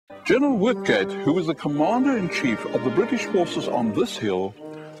General Woodgate, who was the commander-in-chief of the British forces on this hill,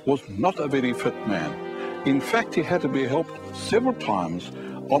 was not a very fit man. In fact, he had to be helped several times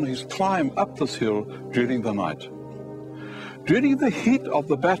on his climb up this hill during the night. During the heat of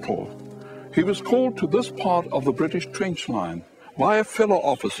the battle, he was called to this part of the British trench line by a fellow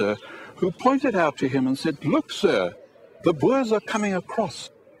officer who pointed out to him and said, "Look, sir, the Boers are coming across."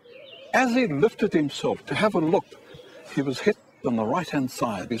 As he lifted himself to have a look, he was hit on the right-hand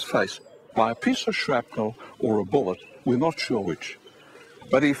side of his face by a piece of shrapnel or a bullet, we're not sure which.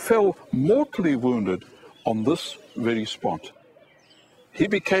 But he fell mortally wounded on this very spot. He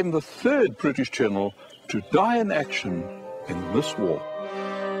became the third British general to die in action in this war.